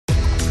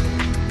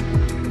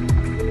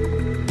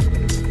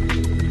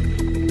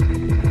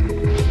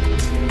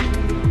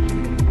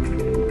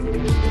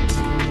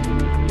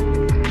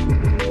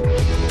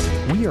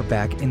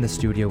back in the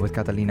studio with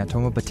Catalina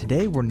Toma, but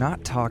today we're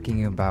not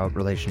talking about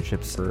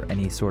relationships or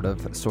any sort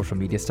of social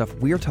media stuff.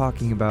 We're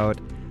talking about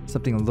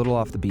something a little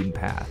off the beaten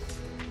path.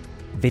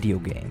 Video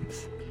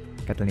games.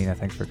 Catalina,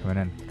 thanks for coming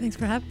in. Thanks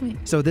for having me.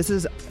 So this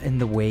is in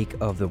the wake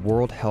of the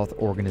World Health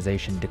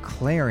Organization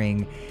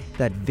declaring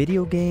that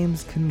video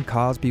games can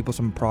cause people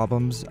some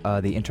problems.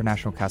 The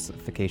International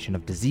Classification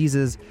of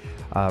Diseases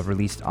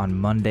released on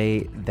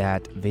Monday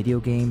that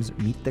video games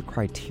meet the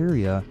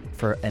criteria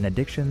for an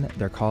addiction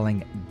they're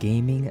calling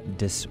gaming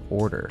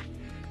disorder.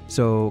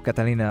 So,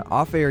 Catalina,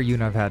 off air, you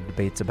and I have had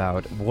debates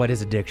about what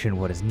is addiction,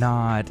 what is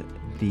not.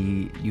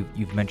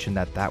 You've mentioned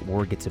that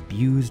word gets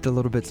abused a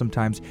little bit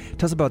sometimes.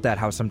 Tell us about that,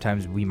 how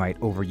sometimes we might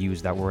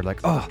overuse that word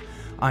like, oh,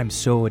 I'm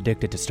so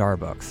addicted to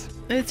Starbucks.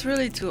 It's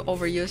really to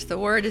overuse the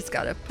word. It's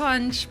got a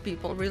punch.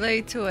 People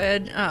relate to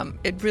it.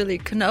 It really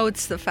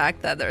connotes the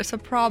fact that there's a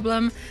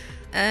problem.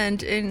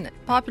 And in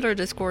popular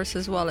discourse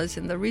as well as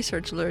in the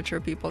research literature,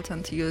 people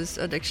tend to use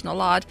addiction a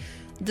lot,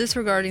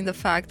 disregarding the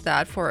fact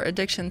that for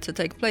addiction to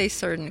take place,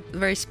 certain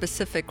very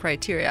specific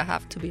criteria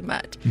have to be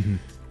met. Mm-hmm.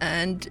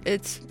 And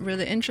it's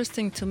really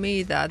interesting to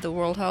me that the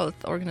World Health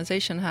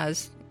Organization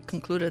has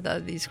concluded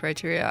that these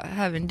criteria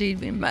have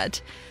indeed been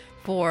met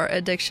for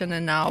addiction,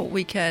 and now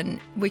we can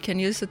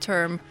use the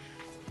term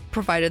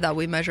provided that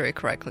we measure it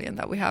correctly and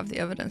that we have the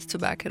evidence to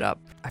back it up.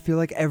 I feel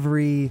like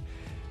every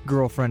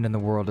girlfriend in the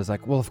world is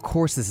like, well, of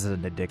course this is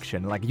an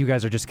addiction. Like, you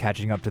guys are just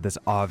catching up to this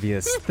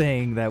obvious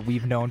thing that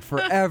we've known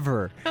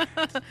forever.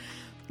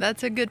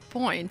 That's a good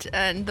point.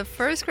 And the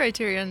first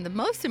criterion, the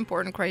most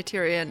important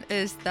criterion,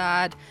 is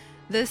that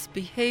this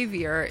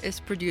behavior is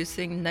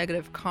producing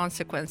negative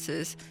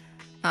consequences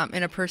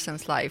in a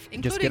person's life,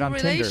 including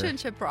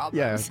relationship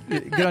problems. Yeah,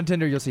 get on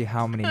Tinder, you'll see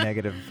how many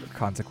negative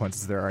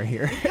consequences there are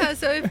here. Yeah,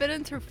 so if it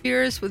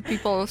interferes with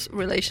people's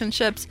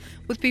relationships,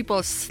 with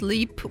people's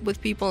sleep, with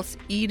people's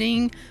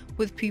eating,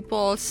 with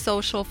people's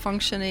social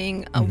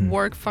functioning,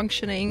 work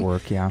functioning.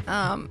 Work, yeah.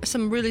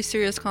 Some really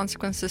serious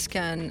consequences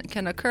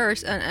can occur,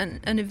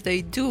 and if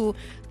they do,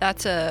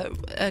 that's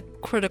a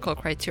critical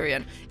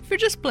criterion. If you're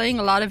just playing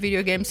a lot of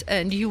video games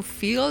and you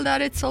feel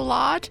that it's a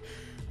lot,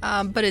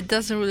 but it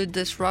doesn't really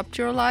disrupt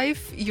your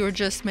life, you're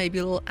just maybe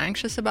a little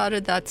anxious about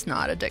it, that's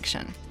not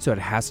addiction. So it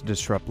has to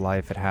disrupt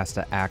life, it has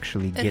to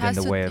actually get in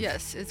the way of...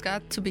 Yes, it's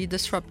got to be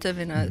disruptive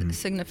in a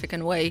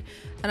significant way.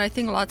 And I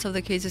think lots of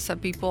the cases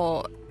that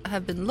people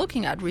have been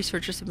looking at,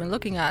 researchers have been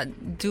looking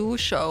at, do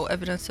show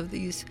evidence of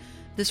these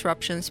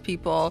disruptions.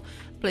 People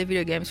play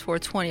video games for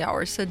 20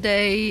 hours a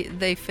day,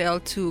 they fail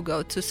to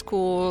go to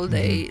school,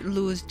 they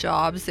lose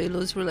jobs, they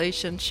lose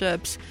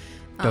relationships.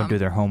 Don't do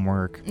their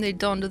homework. They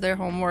don't do their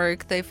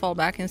homework. They fall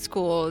back in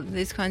school.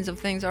 These kinds of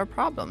things are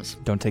problems.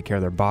 Don't take care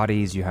of their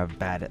bodies. You have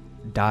bad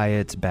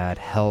diets, bad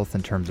health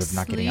in terms of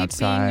not getting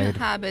outside.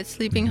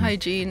 Sleeping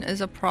hygiene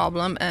is a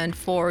problem. And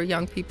for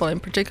young people in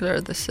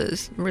particular, this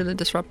is really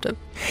disruptive.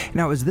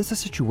 Now, is this a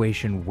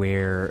situation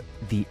where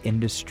the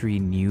industry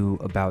knew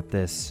about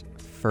this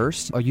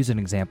first? I'll use an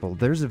example.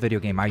 There's a video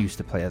game I used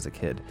to play as a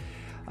kid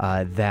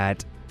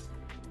that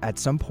at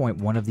some point,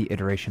 one of the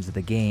iterations of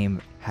the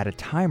game had a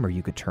timer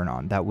you could turn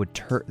on that would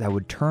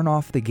turn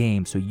off the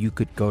game so you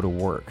could go to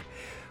work,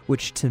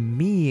 which to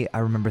me, I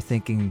remember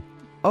thinking,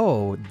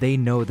 oh, they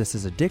know this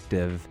is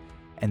addictive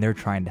and they're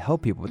trying to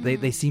help people.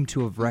 They seem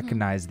to have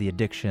recognized the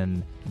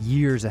addiction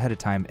years ahead of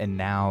time, and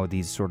now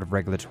these sort of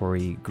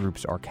regulatory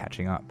groups are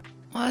catching up.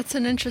 Well, that's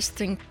an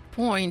interesting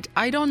point.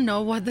 I don't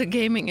know what the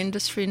gaming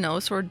industry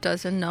knows or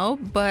doesn't know,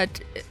 but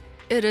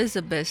it is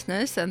a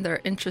business and they're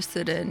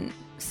interested in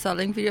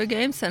selling video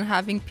games and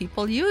having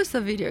people use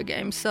the video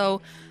game.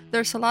 So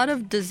there's a lot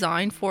of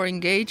design for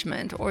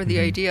engagement, or the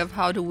idea of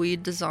how do we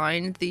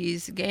design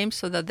these games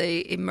so that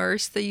they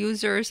immerse the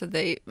users, that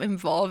they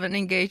involve and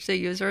engage the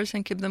users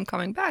and keep them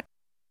coming back.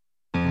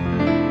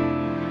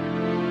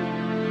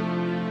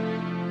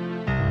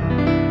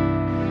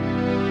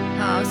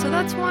 So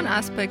that's one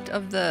aspect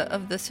of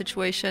the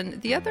situation.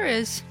 The other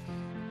is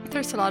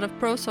there's a lot of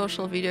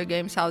pro-social video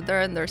games out there,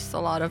 and there's a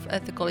lot of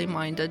ethically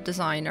minded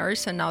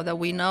designers. And now that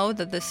we know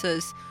that this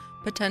is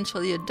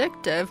potentially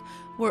addictive,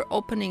 we're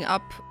opening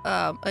up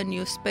a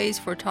new space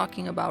for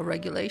talking about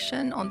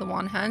regulation. On the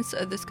one hand,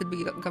 so this could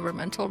be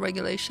governmental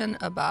regulation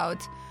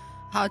about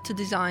how to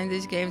design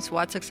these games,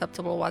 what's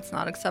acceptable, what's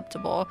not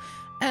acceptable,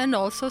 and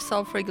also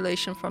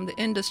self-regulation from the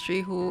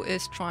industry who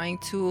is trying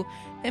to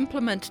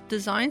implement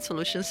design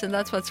solutions. And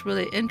that's what's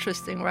really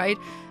interesting, right?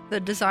 The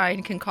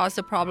design can cause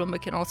the problem,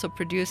 but can also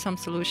produce some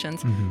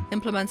solutions,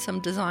 implement some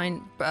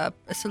design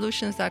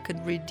solutions that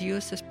could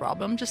reduce this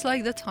problem, just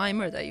like the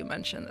timer that you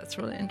mentioned. That's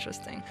really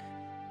interesting.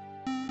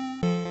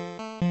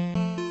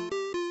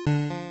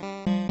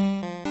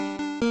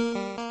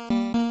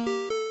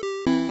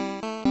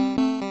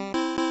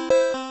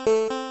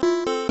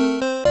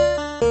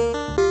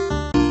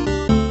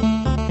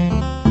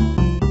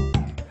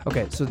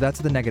 Okay, so that's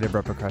the negative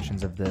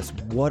repercussions of this.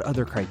 What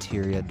other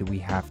criteria do we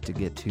have to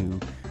get to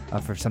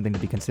for something to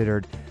be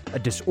considered a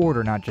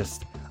disorder, not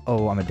just,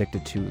 oh, I'm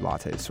addicted to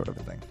lattes sort of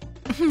a thing?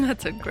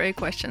 That's a great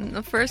question.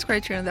 The first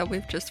criterion that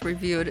we've just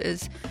reviewed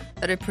is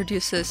that it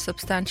produces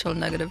substantial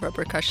negative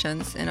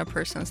repercussions in a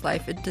person's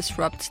life. It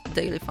disrupts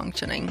daily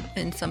functioning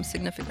in some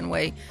significant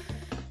way.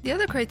 The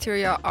other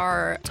criteria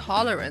are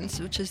tolerance,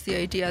 which is the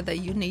idea that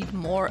you need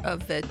more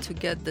of it to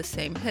get the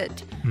same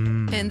hit,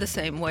 in the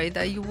same way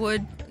that you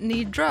would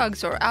need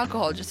drugs or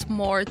alcohol, just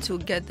more to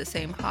get the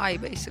same high,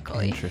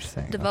 basically.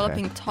 Interesting.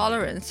 Developing Okay.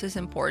 tolerance is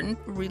important.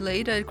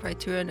 Related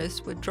criterion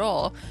is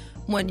withdrawal.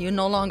 When you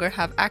no longer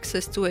have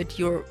access to it,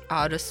 you're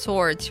out of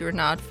sorts, you're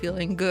not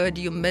feeling good,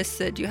 you miss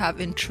it, you have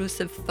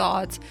intrusive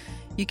thoughts,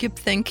 you keep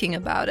thinking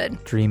about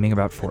it. Dreaming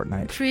about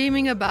Fortnite.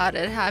 Dreaming about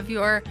it, have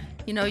your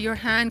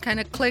hand kind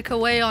of click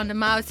away on the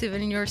mouse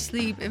even in your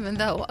sleep, even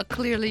though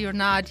clearly you're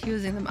not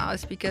using the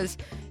mouse because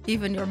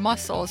even your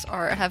muscles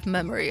have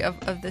memory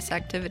of this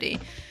activity.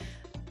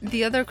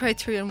 The other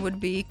criterion would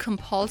be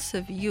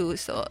compulsive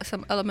use, so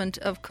some element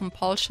of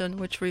compulsion,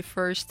 which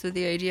refers to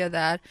the idea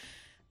that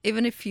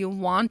even if you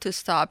want to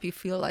stop, you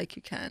feel like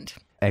you can't.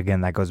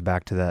 Again, that goes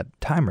back to that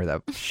timer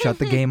that shut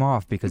the game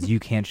off because you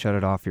can't shut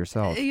it off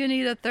yourself. You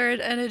need a third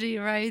entity,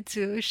 right,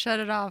 to shut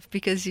it off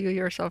because you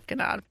yourself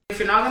cannot. If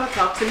you're not gonna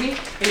talk to me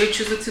and you're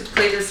choosing to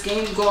play this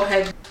game, go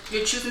ahead.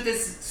 You're choosing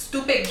this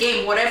stupid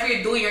game, whatever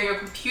you're doing on your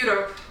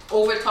computer,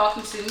 over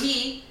talking to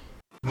me.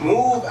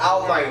 Move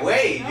out my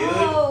way, dude.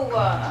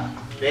 No.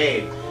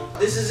 Babe,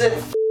 this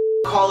isn't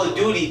Call of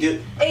Duty,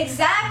 dude.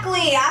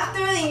 Exactly. After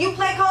you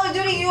play Call of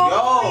Duty, you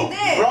always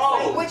play this. bro.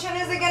 Like, which one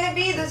is it gonna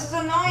be? This is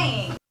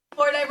annoying.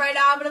 Fortnite right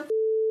now, I'm gonna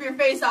your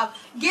face off.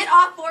 Get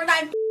off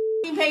Fortnite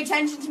and pay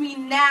attention to me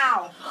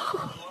now.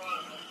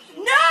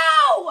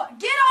 No!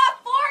 Get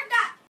off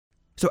Fortnite!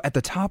 So at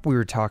the top, we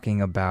were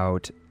talking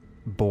about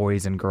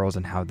boys and girls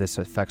and how this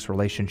affects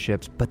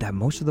relationships, but that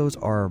most of those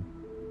are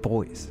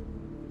boys.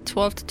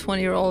 12 to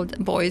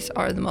 20-year-old boys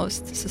are the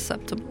most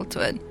susceptible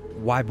to it.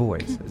 Why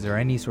boys? Is there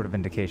any sort of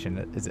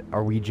indication?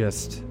 Are we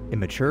just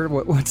immature?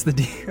 What's the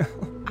deal?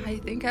 I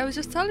think I was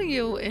just telling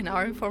you in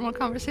our informal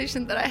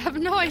conversation that I have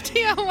no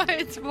idea why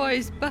it's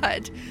boys,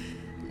 but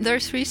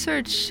there's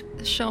research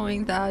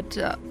showing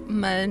that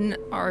men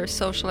are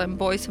social and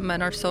boys and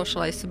men are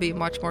socialized to be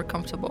much more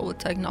comfortable with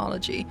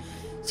technology.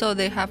 So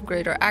they have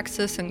greater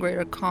access and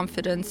greater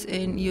confidence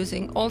in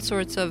using all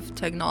sorts of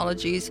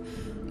technologies,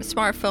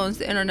 smartphones,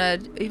 the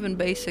internet, even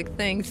basic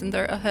things, and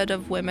they're ahead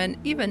of women.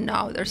 Even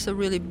now, there's a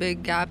really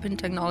big gap in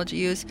technology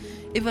use.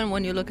 Even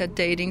when you look at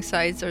dating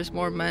sites, there's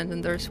more men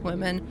than there's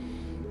women,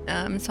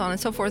 and so on and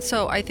so forth.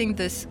 So I think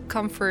this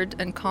comfort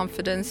and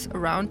confidence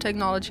around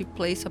technology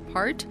plays a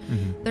part.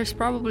 There's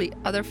probably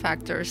other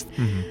factors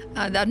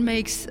that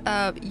makes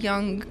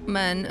young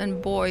men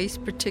and boys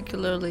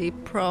particularly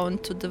prone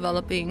to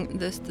developing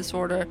this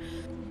disorder.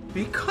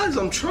 Because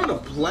I'm trying to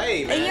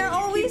play, man. And you're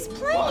always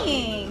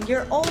playing.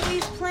 You're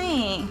always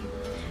playing.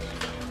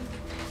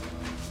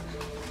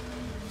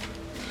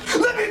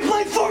 Let me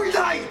play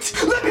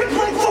Fortnite! Let me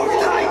play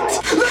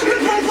Fortnite! Let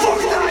me play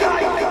Fortnite!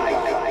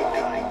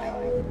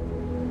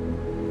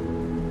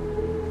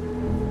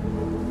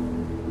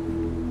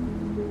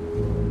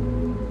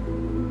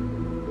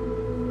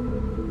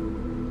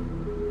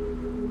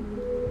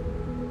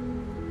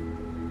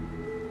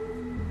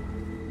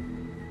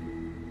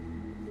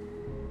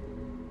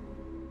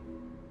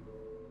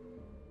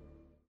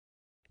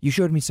 You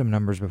showed me some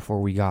numbers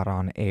before we got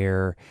on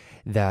air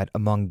that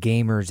among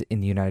gamers in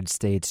the United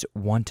States,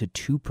 1%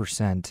 to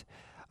 2%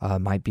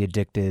 might be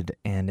addicted,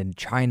 and in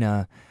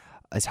China,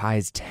 as high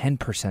as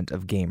 10%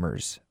 of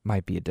gamers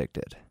might be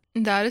addicted.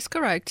 That is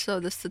correct. So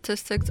the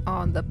statistics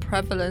on the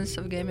prevalence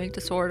of gaming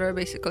disorder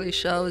basically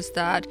shows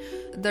that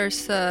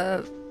there's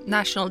a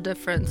national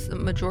difference. The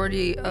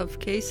majority of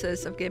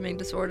cases of gaming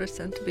disorders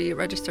tend to be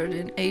registered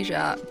in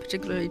Asia,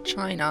 particularly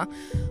China,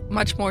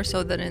 much more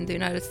so than in the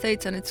United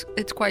States. And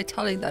it's quite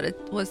telling that it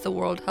was the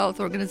World Health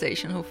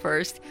Organization who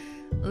first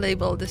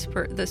labeled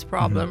this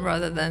problem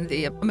rather than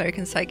the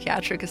American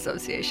Psychiatric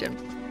Association.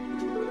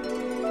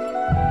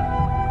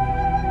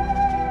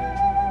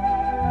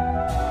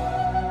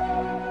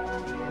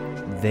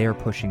 They're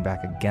pushing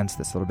back against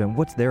this a little bit.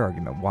 What's their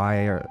argument?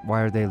 Why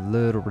are they a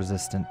little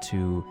resistant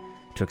to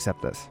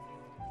accept this?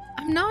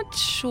 I'm not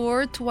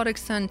sure to what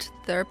extent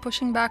they're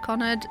pushing back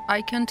on it.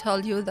 I can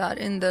tell you that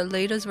in the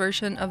latest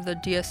version of the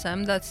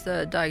DSM, that's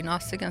the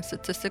Diagnostic and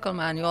Statistical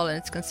Manual, and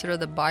it's considered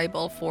the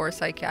Bible for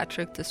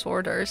psychiatric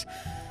disorders,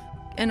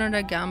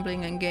 internet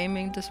gambling and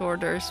gaming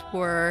disorders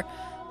were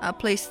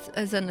placed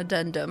as an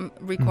addendum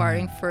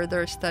requiring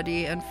further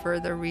study and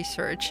further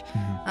research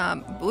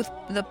with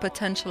the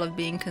potential of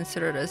being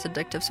considered as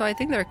addictive. So I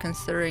think they're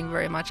considering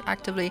very much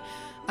actively.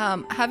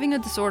 Having a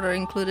disorder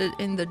included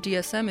in the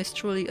DSM is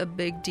truly a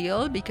big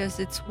deal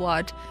because it's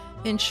what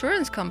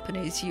insurance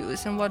companies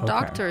use and what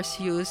doctors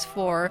use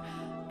for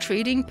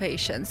treating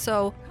patients.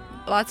 So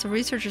lots of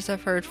researchers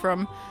have heard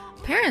from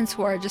parents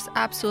who are just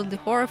absolutely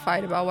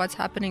horrified about what's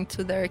happening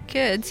to their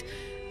kids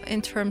in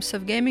terms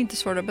of gaming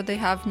disorder, but they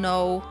have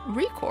no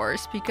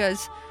recourse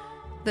because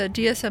The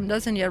DSM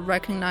doesn't yet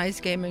recognize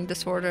gaming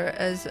disorder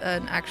as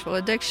an actual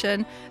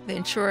addiction. The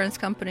insurance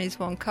companies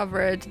won't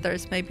cover it.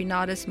 There's maybe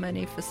not as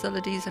many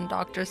facilities and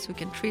doctors who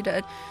can treat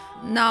it.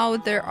 Now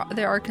they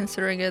are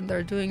considering it.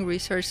 They're doing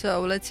research.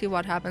 So let's see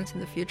what happens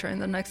in the future in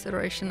the next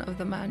iteration of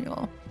the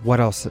manual. What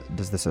else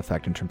does this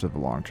affect in terms of the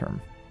long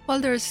term? Well,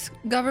 there's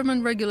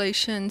government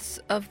regulations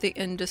of the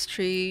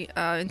industry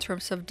in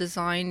terms of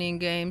designing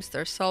games.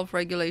 There's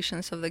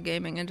self-regulations of the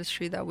gaming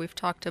industry that we've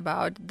talked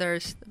about.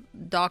 There's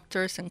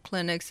doctors and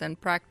clinics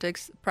and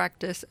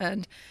practice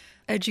and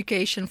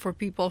education for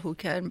people who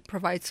can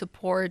provide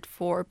support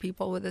for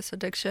people with this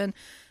addiction,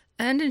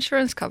 and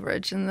insurance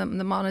coverage in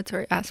the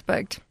monetary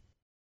aspect.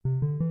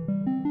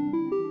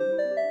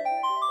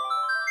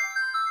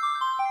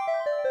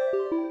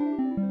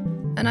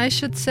 And I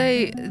should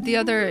say the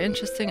other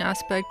interesting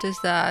aspect is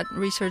that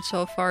research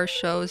so far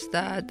shows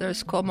that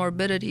there's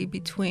comorbidity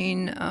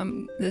between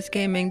this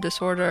gaming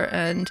disorder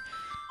and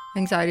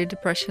anxiety,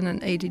 depression,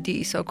 and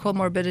ADD. So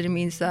comorbidity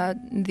means that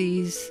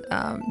these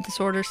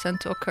disorders tend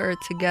to occur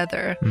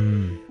together.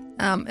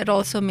 It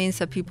also means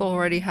that people who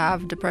already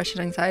have depression,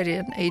 anxiety,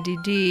 and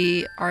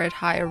ADD are at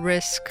higher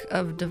risk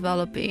of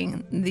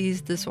developing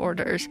these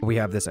disorders. We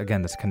have this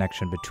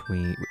connection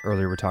between,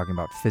 earlier we're talking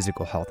about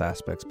physical health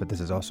aspects, but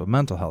this is also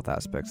mental health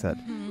aspects, that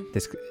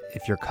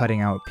if you're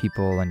cutting out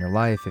people in your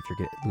life, if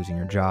you're losing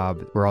your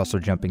job, we're also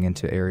jumping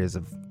into areas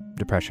of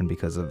depression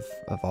because of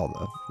all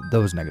of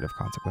those negative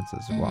consequences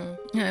as well.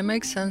 Yeah, it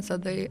makes sense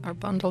that they are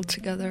bundled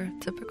together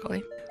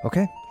typically.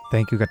 Okay.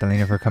 Thank you,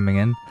 Catalina, for coming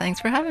in. Thanks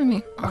for having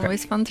me.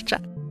 Always fun to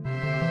chat.